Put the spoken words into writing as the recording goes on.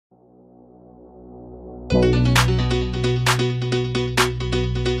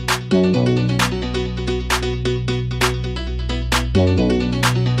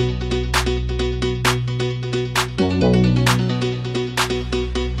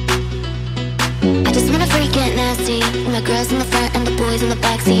nasty. My girls in the front and the boys in the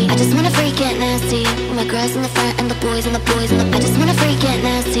backseat. I just wanna freak, get nasty. My girls in the front and the boys in the I just wanna freak, get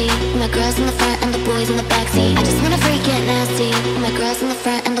nasty. My girls in the front and the boys in the backseat. I just wanna freak, get nasty. My girls in the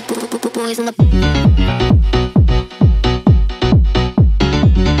front and the boys in the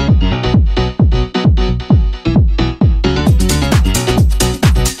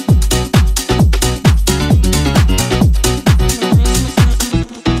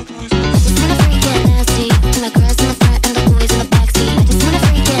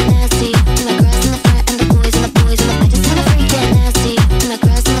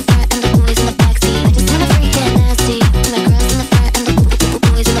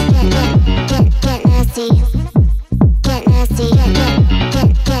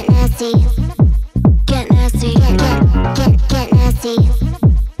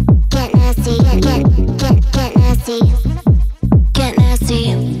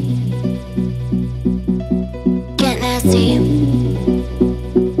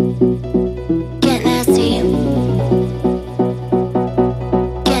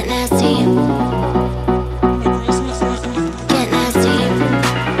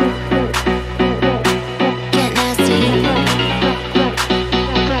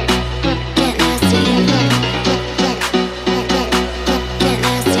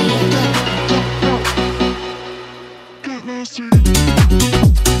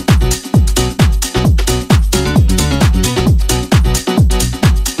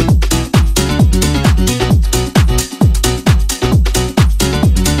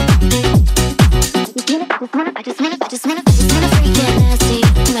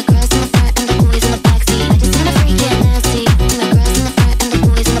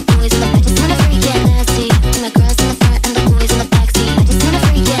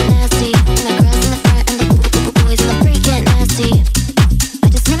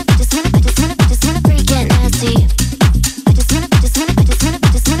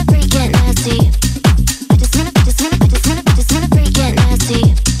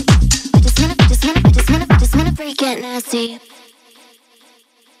get nasty.